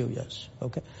last few years.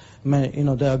 Okay,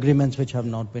 the agreements which have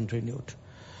not been renewed.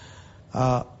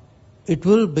 It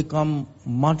will become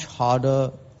much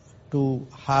harder to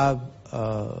have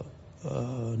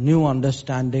new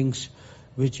understandings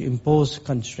which impose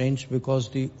constraints, because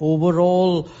the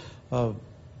overall,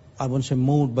 I won't say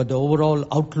mood, but the overall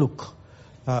outlook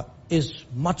is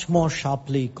much more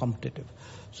sharply competitive.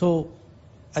 So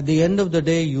at the end of the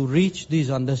day, you reach these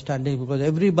understandings because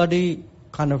everybody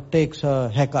kind of takes a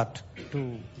haircut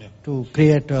to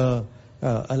create a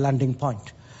landing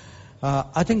point.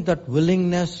 I think that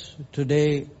willingness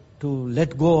today to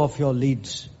let go of your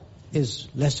leads is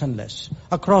less and less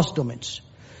across domains.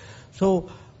 So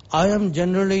I am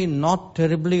generally not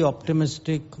terribly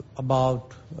optimistic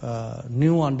about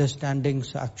new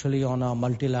understandings actually on a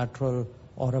multilateral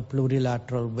or a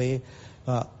plurilateral way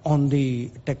on the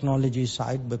technology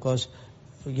side, because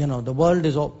the world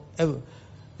is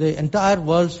the entire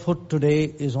world's foot today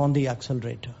is on the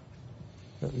accelerator.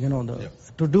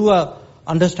 To do a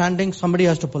understanding, somebody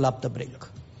has to pull up the brake.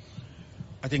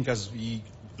 I think as we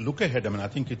look ahead, I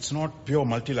think it's not pure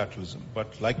multilateralism,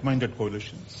 but like-minded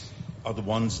coalitions are the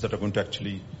ones that are going to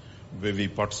actually, where we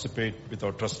participate with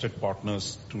our trusted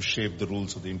partners to shape the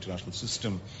rules of the international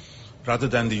system, rather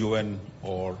than the UN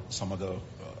or some other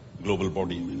global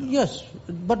body. Yes,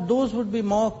 but those would be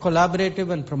more collaborative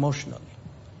and promotional.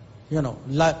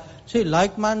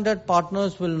 Like-minded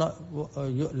partners will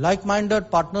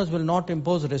not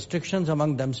impose restrictions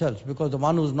among themselves, because the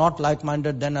one who's not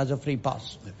like-minded then has a free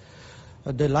pass.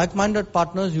 The like-minded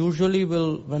partners usually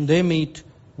will, when they meet,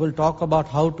 will talk about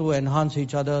how to enhance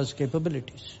each other's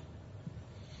capabilities.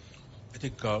 I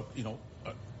think,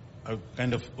 I've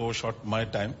kind of overshot my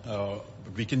time.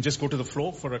 We can just go to the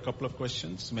floor for a couple of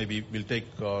questions. Maybe we'll take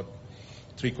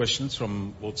 3 questions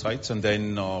from both sides, and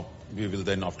then we will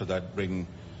then after that bring.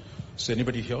 So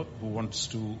anybody here who wants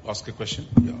to ask a question?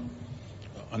 Yeah.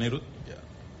 Anirudh? Yeah.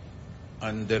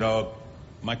 And there are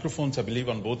microphones, I believe,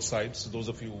 on both sides. So those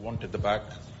of you who want at the back,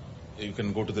 you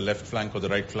can go to the left flank or the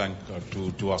right flank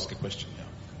to ask a question.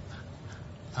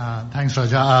 Yeah. Thanks,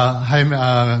 Raja.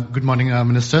 Hi, good morning,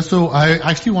 Minister. So I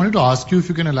actually wanted to ask you if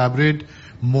you can elaborate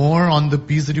more on the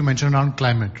piece that you mentioned around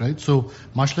climate, right? So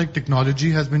much like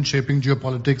technology has been shaping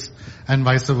geopolitics and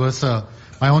vice versa,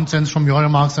 my own sense from your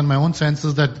remarks and my own sense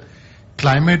is that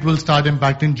climate will start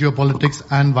impacting geopolitics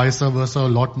and vice versa a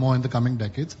lot more in the coming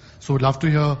decades. So we'd love to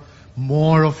hear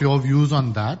more of your views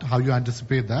on that, how you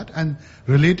anticipate that. And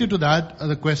related to that,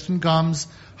 the question comes,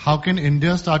 how can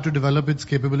India start to develop its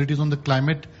capabilities on the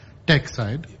climate tech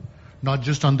side, not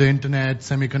just on the internet,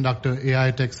 semiconductor,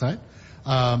 AI tech side,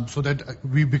 so that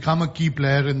we become a key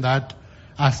player in that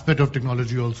aspect of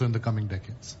technology also in the coming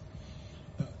decades?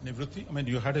 Nivruti,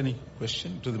 you had any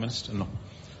question to the Minister? No.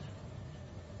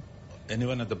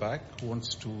 Anyone at the back who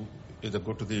wants to either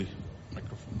go to the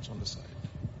microphones on the side?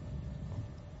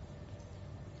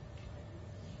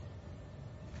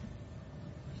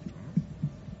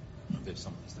 There's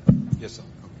someone there. Yes, sir.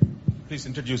 Okay. Please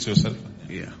introduce yourself.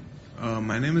 Yeah.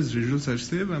 My name is Rijul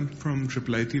Sachdev. I'm from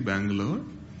IIIT Bangalore.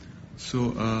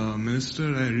 So,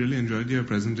 Minister, I really enjoyed your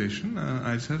presentation.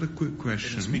 I just had a quick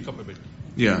question. Can you speak up a bit?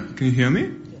 Yeah. Can you hear me?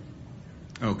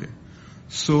 Yeah. Okay.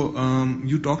 So,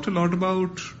 you talked a lot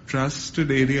about trusted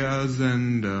areas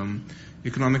and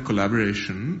economic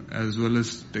collaboration as well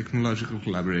as technological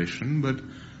collaboration. But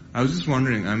I was just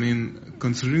wondering,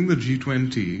 considering the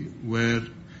G20, where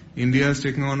India is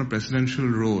taking on a presidential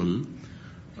role,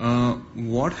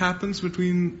 what happens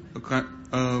between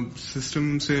a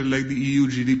system, say, like the EU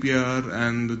GDPR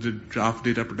and the draft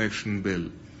data protection bill,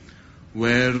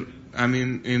 where,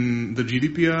 in the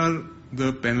GDPR,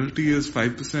 the penalty is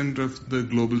 5% of the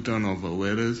global turnover,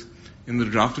 whereas In the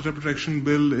draft data protection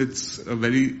bill, it's a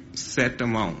very set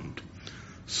amount.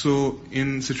 So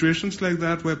in situations like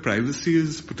that where privacy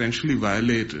is potentially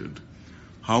violated,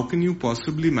 how can you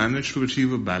possibly manage to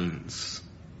achieve a balance?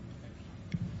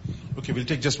 Okay, we'll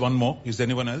take just one more. Is there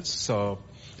anyone else?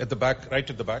 At the back, right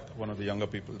at the back, one of the younger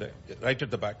people there. Right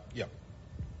at the back, yeah.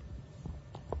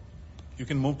 You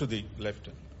can move to the left.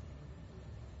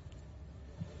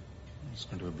 It's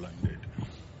going to be blind date.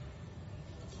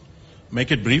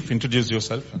 Make it brief, introduce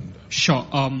yourself. Sure.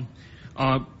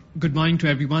 Good morning to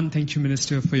everyone. Thank you,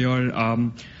 Minister, for your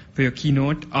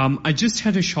keynote. I just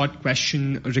had a short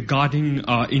question regarding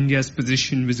India's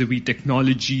position vis-a-vis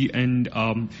technology and,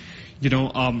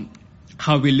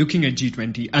 how we're looking at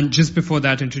G20. And just before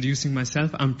that, introducing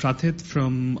myself, I'm Prathit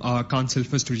from Council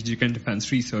for Strategic and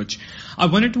Defense Research. I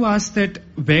wanted to ask that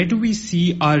where do we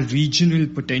see our regional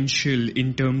potential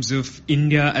in terms of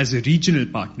India as a regional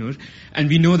partner? And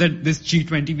we know that this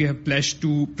G20 we have pledged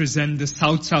to present the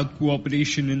South-South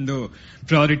cooperation in the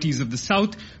priorities of the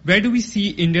South. Where do we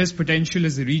see India's potential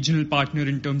as a regional partner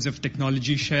in terms of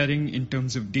technology sharing, in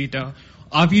terms of data?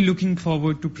 Are we looking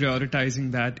forward to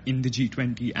prioritizing that in the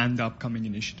G20 and the upcoming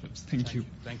initiatives? Thank you.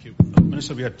 Thank you.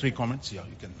 Minister, we had 3 comments. Yeah,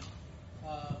 you can.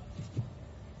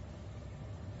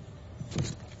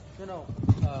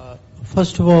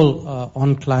 First of all,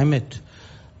 on climate,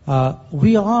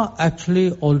 we are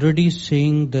actually already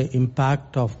seeing the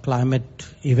impact of climate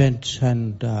events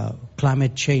and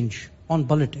climate change on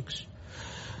politics.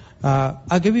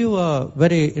 I'll give you a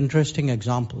very interesting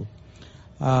example.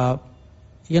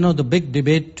 The big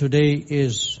debate today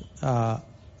is,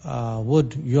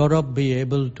 would Europe be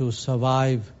able to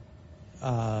survive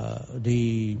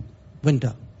the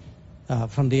winter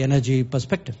from the energy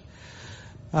perspective?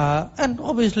 And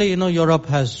obviously, Europe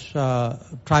has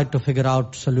tried to figure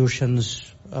out solutions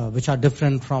which are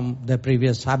different from their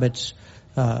previous habits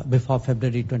before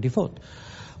February 24th.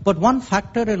 But one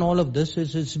factor in all of this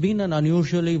is it's been an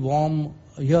unusually warm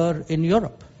year in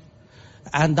Europe.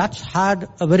 And that's had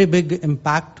a very big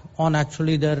impact on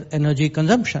actually their energy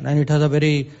consumption. And it has a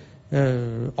very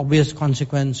obvious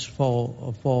consequence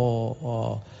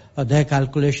for their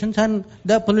calculations and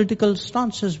their political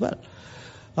stance as well.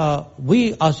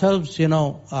 We ourselves,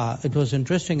 it was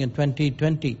interesting in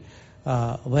 2020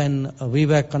 when we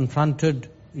were confronted,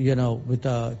 with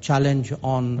a challenge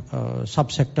on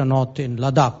subsector north in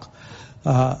Ladakh.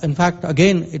 In fact,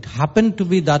 again, it happened to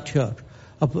be that year.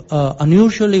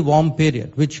 Unusually warm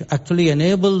period, which actually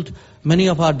enabled many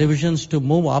of our divisions to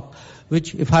move up,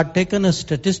 which if had taken a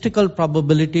statistical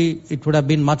probability, it would have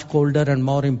been much colder and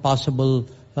more impassable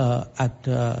at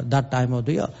that time of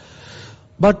the year.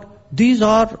 But these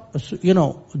are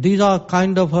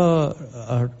kind of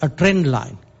a trend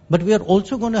line. But we are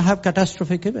also going to have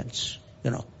catastrophic events.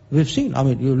 We've seen,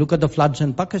 you look at the floods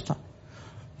in Pakistan.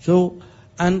 So,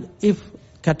 and if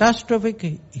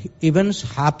catastrophic events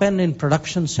happen in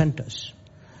production centers.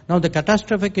 Now the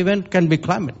catastrophic event can be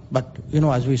climate, but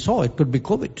as we saw, it could be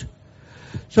COVID.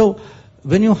 So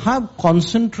when you have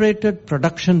concentrated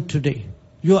production today,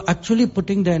 you're actually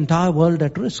putting the entire world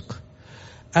at risk.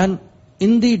 And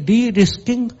in the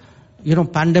de-risking,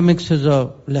 pandemics is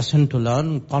a lesson to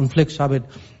learn. Conflicts are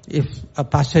if a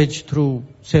passage through,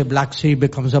 say, Black Sea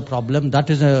becomes a problem,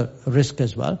 that is a risk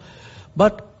as well.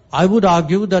 But I would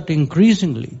argue that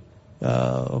increasingly,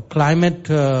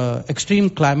 extreme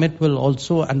climate will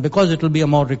also, and because it will be a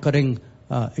more recurring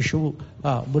issue,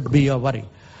 would be a worry.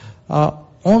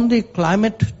 On the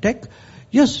climate tech,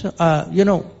 yes,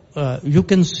 you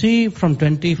can see from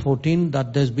 2014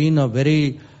 that there's been a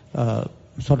very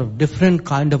sort of different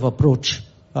kind of approach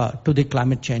to the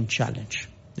climate change challenge.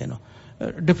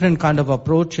 Different kind of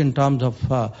approach in terms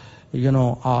of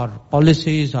our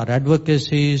policies, our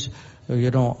advocacies,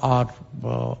 our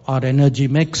energy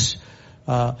mix.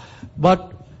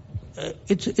 But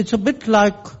it's a bit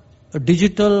like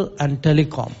digital and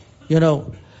telecom.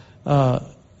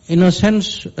 In a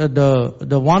sense,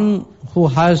 the one who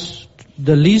has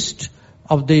the least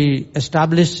of the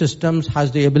established systems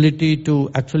has the ability to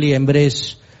actually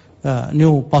embrace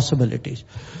new possibilities.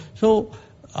 So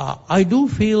I do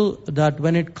feel that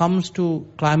when it comes to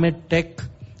climate tech,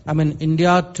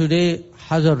 India today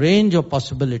has a range of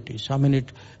possibilities.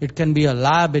 It can be a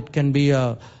lab, it can be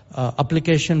a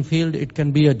application field, it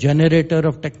can be a generator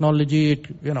of technology,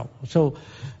 So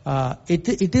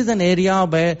it is an area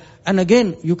where, and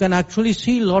again, you can actually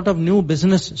see a lot of new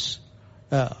businesses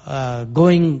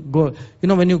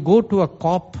when you go to a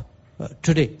COP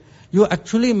today, you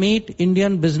actually meet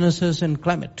Indian businesses in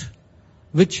climate,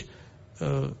 which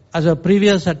as a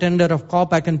previous attender of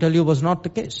COP, I can tell you was not the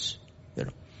case.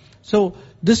 So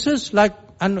this is like,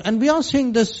 And we are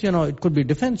seeing this, it could be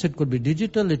defense, it could be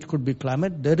digital, it could be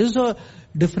climate. There is a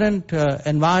different a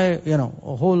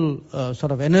whole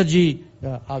sort of energy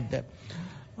out there.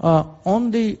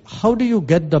 How do you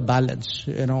get the balance,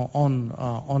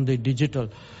 on the digital?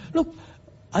 Look,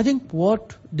 I think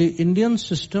what the Indian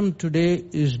system today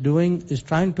is doing is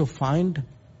trying to find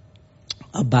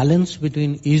a balance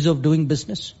between ease of doing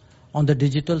business on the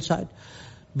digital side,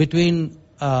 between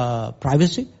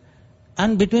privacy,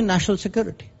 and between national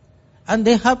security. And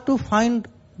they have to find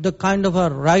the kind of a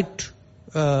right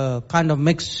kind of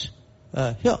mix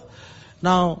here.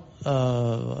 Now,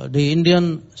 the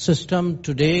Indian system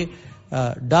today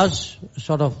does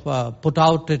sort of put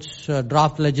out its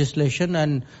draft legislation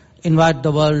and invite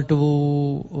the world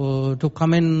to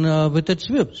come in with its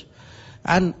views.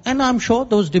 And I'm sure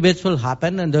those debates will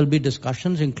happen, and there'll be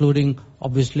discussions, including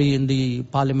obviously in the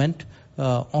parliament,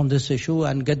 on this issue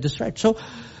and get this right. So,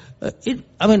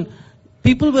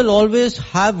 people will always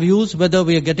have views whether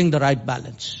we are getting the right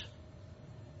balance.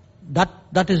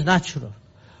 That is natural.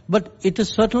 But it is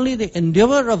certainly the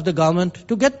endeavor of the government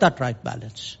to get that right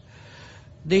balance.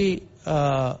 The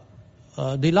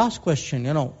last question,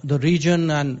 the region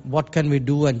and what can we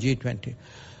do and G20.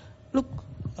 Look,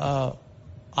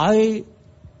 I,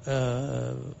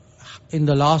 in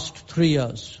the last 3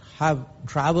 years, have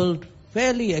traveled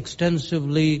fairly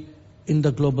extensively in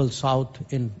the global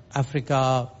south, in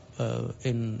Africa,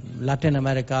 in Latin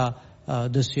America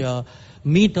this year,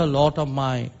 meet a lot of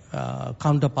my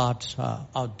counterparts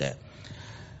out there.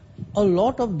 A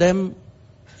lot of them,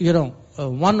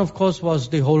 one of course was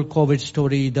the whole COVID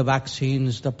story, the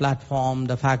vaccines, the platform,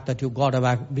 the fact that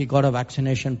we got a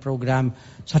vaccination program,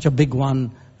 such a big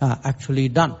one actually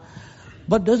done.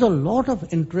 But there's a lot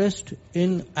of interest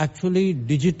in actually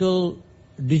digitally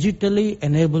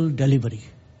enabled delivery.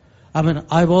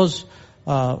 I was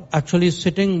actually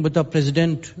sitting with the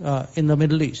president in the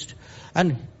Middle East,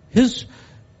 and this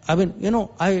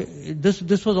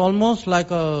was almost like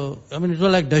it was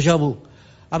like deja vu.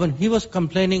 He was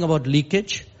complaining about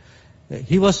leakage.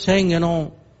 He was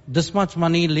saying, this much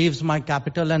money leaves my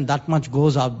capital and that much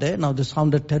goes out there. Now this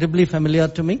sounded terribly familiar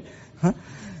to me.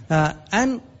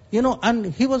 And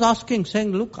he was asking,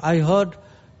 saying, look, I heard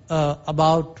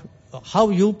about how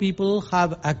you people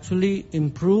have actually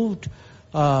improved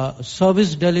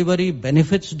service delivery,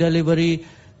 benefits delivery,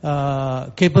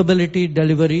 capability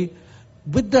delivery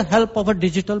with the help of a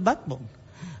digital backbone.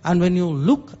 And when you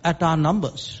look at our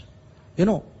numbers,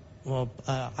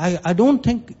 I don't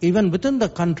think even within the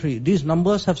country these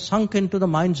numbers have sunk into the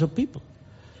minds of people.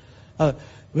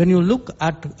 When you look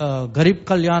at Garib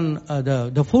Kalyan,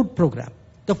 the food program,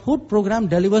 the food program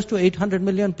delivers to 800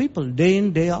 million people, day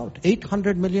in, day out.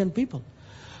 800 million people.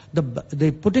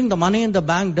 The putting the money in the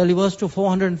bank delivers to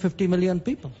 450 million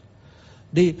people.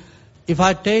 If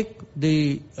I take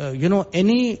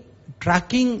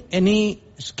tracking any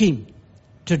scheme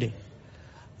today,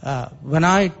 when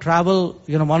I travel,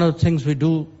 one of the things we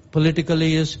do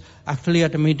politically is actually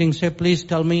at a meeting say, please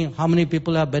tell me how many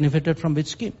people have benefited from which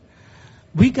scheme.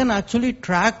 We can actually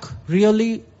track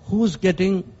really who's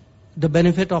getting the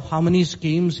benefit of how many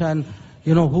schemes and,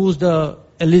 who's the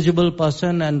eligible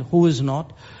person and who is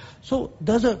not. So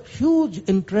there's a huge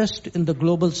interest in the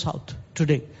global south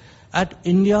today at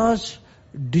India's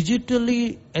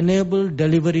digitally enabled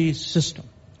delivery system,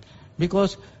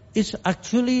 because it's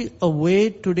actually a way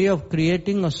today of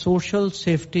creating a social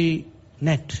safety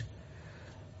net,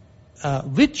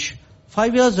 which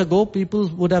 5 years ago people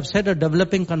would have said a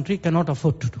developing country cannot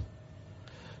afford to do.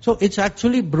 So it's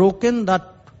actually broken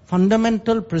that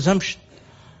fundamental presumption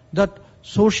that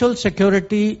social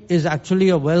security is actually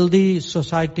a wealthy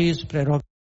society's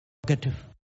prerogative.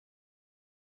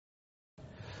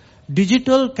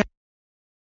 Digital can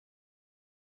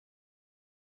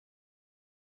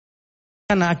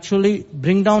actually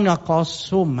bring down our costs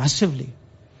so massively.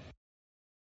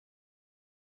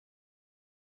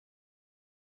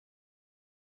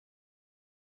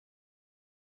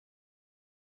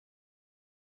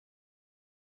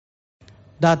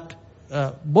 That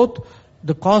both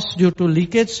the costs due to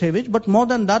leakage, sewage, but more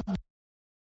than that,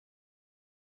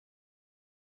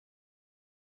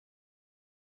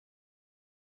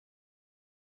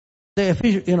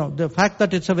 the fact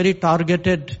that it's a very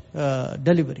targeted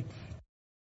delivery.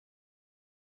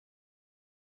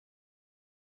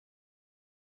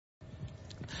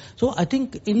 So I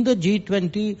think in the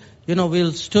G20,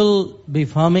 we'll still be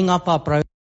firming up our priorities.